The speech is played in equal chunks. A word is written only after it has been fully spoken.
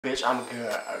Bitch, I'm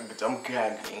gagged. I'm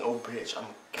gagging. Oh, bitch, I'm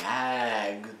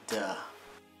gagged.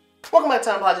 Welcome back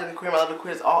to Project the Queer. My little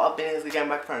queer is all up in this again,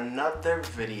 back for another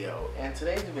video. And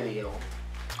today's video,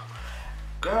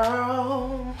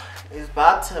 girl, is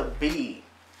about to be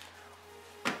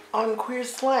on queer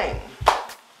slang.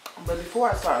 But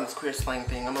before I start on this queer slang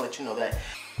thing, I'm gonna let you know that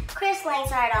queer slang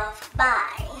started off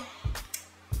by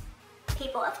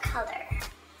people of color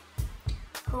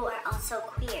who are also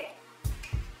queer.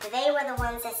 They were the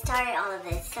ones that started all of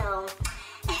this, so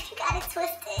if you got it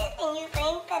twisted and you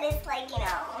think that it's like, you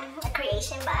know, a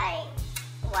creation by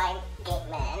white gay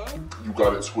men, you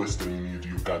got it twisted and you need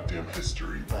your goddamn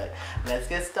history. But let's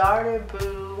get started,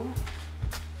 boo.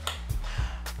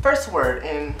 First word,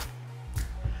 and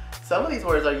some of these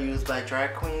words are used by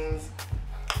drag queens.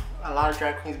 A lot of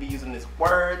drag queens be using these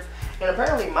words, and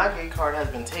apparently my gay card has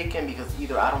been taken because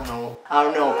either I don't know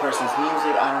a person's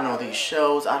music, I don't know these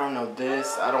shows, I don't know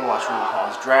this, I don't watch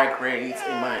RuPaul's Drag Race.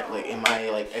 In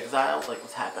my exile, like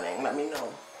what's happening? Let me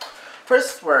know.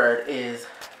 First word is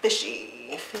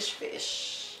fishy,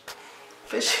 fishy.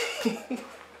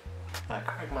 I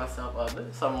crack myself up.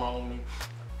 There's something wrong with me.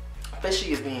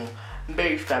 Fishy is being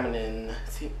very feminine,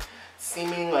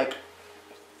 seeming like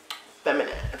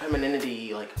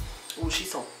femininity, like, ooh,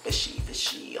 she's so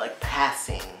fishy, like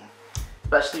passing.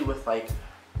 Especially with like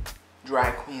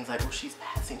drag queens, like, oh, she's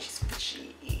passing, she's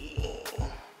fishy.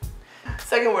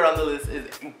 Second word on the list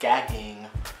is gagging.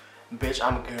 Bitch,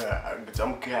 I'm gagged.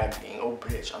 I'm gagging. Oh,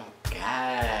 bitch, I'm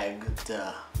gagged.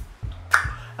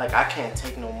 Like, I can't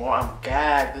take no more. I'm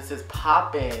gagged. This is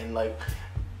popping. Like,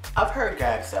 I've heard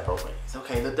gag several ways.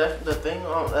 Okay, the thing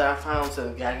that I found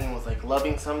to gagging was like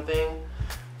loving something.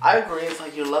 I agree, it's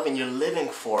like you're living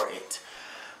for it.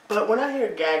 But when I hear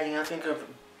gagging, I think of,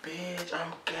 bitch,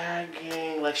 I'm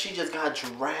gagging. Like, she just got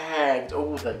dragged.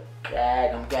 Oh, the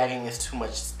gag. I'm gagging is too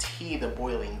much tea, the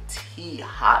boiling tea.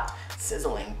 Hot,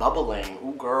 sizzling, bubbling.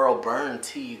 Ooh, girl, burned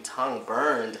tea, tongue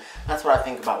burned. That's what I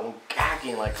think about when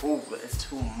gagging. Like, ooh, it's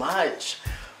too much.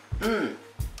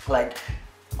 Like,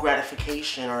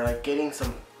 gratification or like getting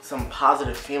some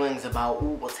positive feelings about,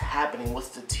 ooh, what's happening? What's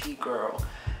the tea, girl?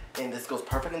 And this goes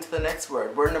perfect into the next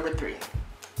word. Word number 3.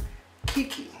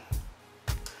 Kiki.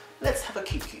 Let's have a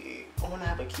kiki. I want to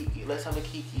have a kiki. Let's have a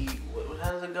kiki.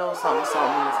 How does it go? Something. Let's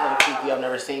have a kiki. I've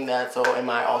never seen that. So am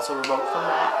I also revoked from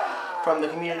that? From the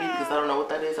community? Because I don't know what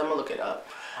that is. I'm going to look it up.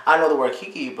 I know the word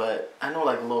kiki, but I know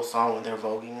like a little song when they're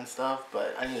voguing and stuff.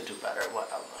 But I need to do better.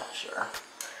 Whatever. Sure.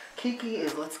 Kiki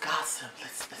is let's gossip.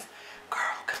 Let's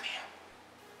girl, come here.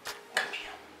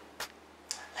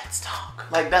 Let's talk.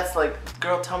 Like, that's like,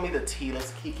 girl, tell me the tea.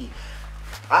 Let's kiki.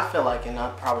 I feel like, and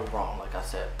I'm probably wrong, like I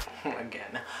said,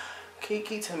 again,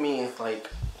 kiki to me is like,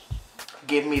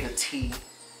 give me the tea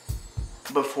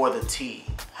before the tea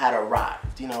had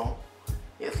arrived, you know?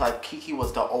 It's like kiki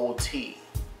was the old tea.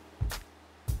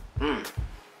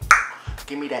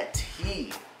 Give me that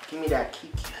tea. Give me that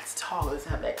kiki. Let's talk. Let's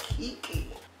have that kiki.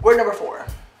 Word number 4.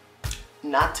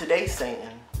 Not today,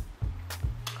 Satan.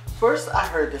 First, I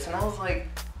heard this and I was like,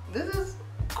 this is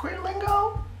queer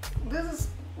lingo? This is,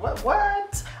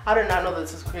 what? I did not know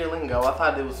this is queer lingo. I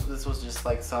thought this was just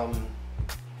like some,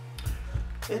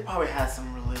 it probably has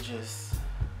some religious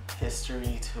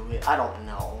history to it. I don't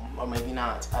know, or maybe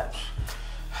not.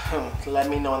 Let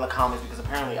me know in the comments because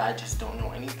apparently I just don't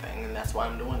know anything and that's why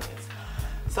I'm doing this.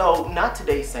 So, not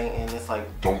today, Satan, it's like,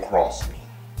 don't cross me.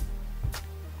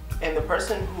 And the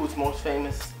person who's most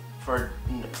famous for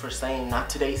saying not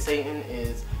today, Satan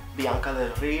is Bianca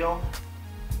Del Rio.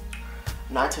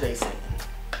 Not today, Satan.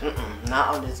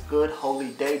 Not on this good holy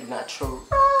day. Do not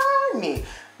try me.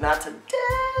 Not today.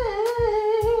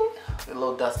 It's a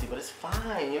little dusty, but it's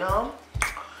fine, you know?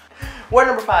 Word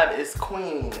number 5 is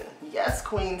queen. Yes,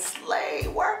 queen, slay.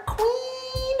 Work,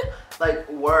 queen. Like,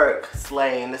 work,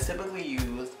 slay. And it's typically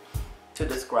used to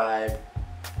describe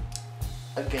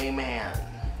a gay man.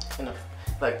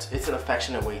 Like, it's an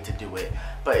affectionate way to do it,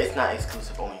 but it's not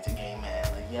exclusive only to gay men.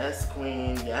 Like, yes,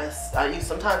 queen, yes.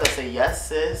 Sometimes I say, yes,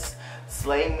 sis,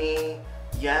 slay me,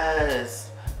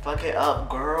 yes, fuck it up,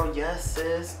 girl, yes,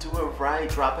 sis, do it right,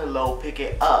 drop it low, pick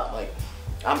it up. Like,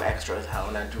 I'm extra as hell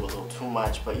and I do a little too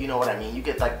much, but you know what I mean. You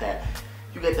get like that,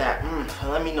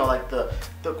 let me know, like the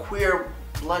queer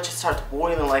blood just starts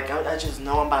boiling. Like, I just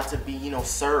know I'm about to be, you know,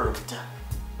 served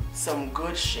some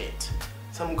good shit.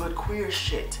 Some good queer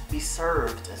shit. Be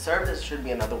served. Served should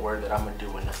be another word that I'm gonna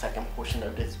do in the second portion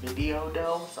of this video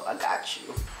though, so I got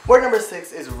you. Word number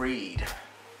 6 is read.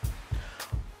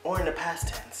 Or in the past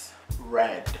tense,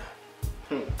 read.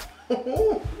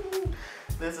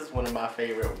 This is one of my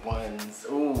favorite ones.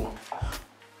 Ooh.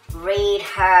 read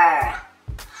her.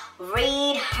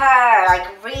 Read her,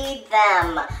 like read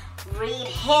them, read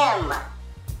him.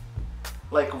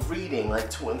 Like reading, like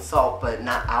to insult, but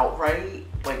not outright.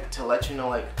 Like to let you know,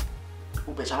 like,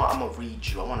 oh bitch, I'm gonna read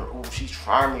you. I wanna, oh, she's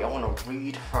trying me. I wanna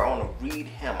read her. I wanna read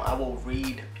him. I will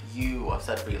read you. I've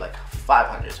said read like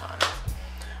 500 times.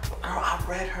 Girl, I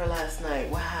read her last night.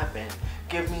 What happened?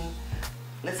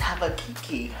 Let's have a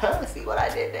kiki. Huh? See what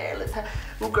I did there?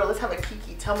 Ooh, girl, let's have a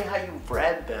kiki. Tell me how you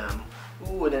read them.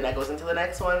 Ooh, and then that goes into the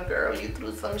next one. Girl, you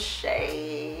threw some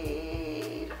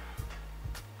shade.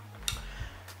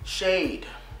 Shade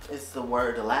is the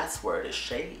word. The last word is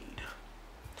shade.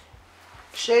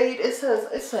 Shade, it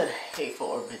said hateful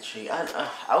or bitchy.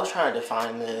 I was trying to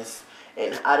define this,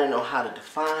 and I didn't know how to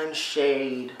define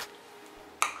shade.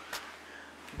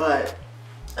 But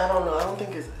I don't know. I don't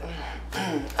think it's.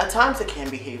 At times it can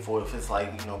be hateful if it's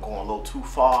like, you know, going a little too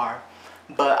far.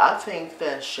 But I think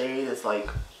that shade is like.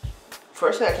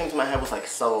 First thing that came to my head was like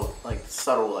subtle, like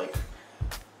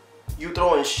you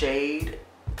throwing shade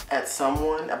at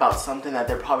someone about something that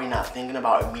they're probably not thinking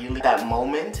about immediately that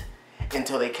moment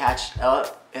until they catch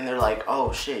up and they're like,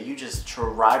 oh shit, you just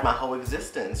tried my whole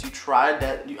existence. You tried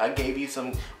that. I gave you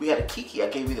some. We had a kiki. I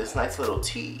gave you this nice little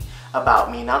tea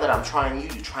about me. Now that I'm trying you,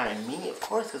 you're trying me, of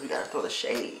course, because we gotta throw the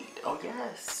shade. Oh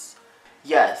yes,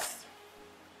 yes.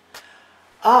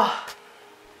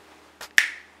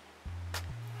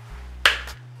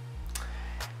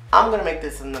 I'm gonna make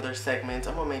this another segment.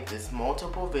 I'm gonna make this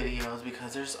multiple videos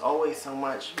because there's always so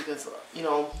much. Because, you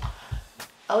know,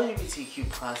 LGBTQ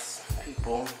plus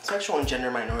people, sexual and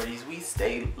gender minorities, we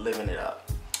stay living it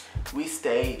up. We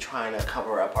stay trying to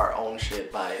cover up our own shit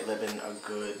by living a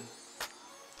good,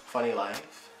 funny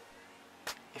life.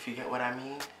 If you get what I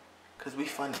mean. Because we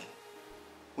funny.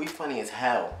 We funny as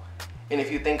hell. And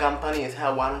if you think I'm funny as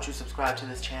hell, why don't you subscribe to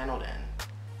this channel then?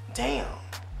 Damn.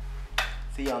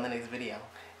 See you on the next video.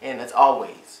 And as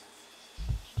always,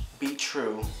 be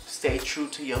true, stay true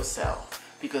to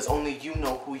yourself, because only you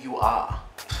know who you are.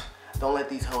 Don't let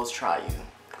these hoes try you.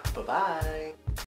 Bye-bye.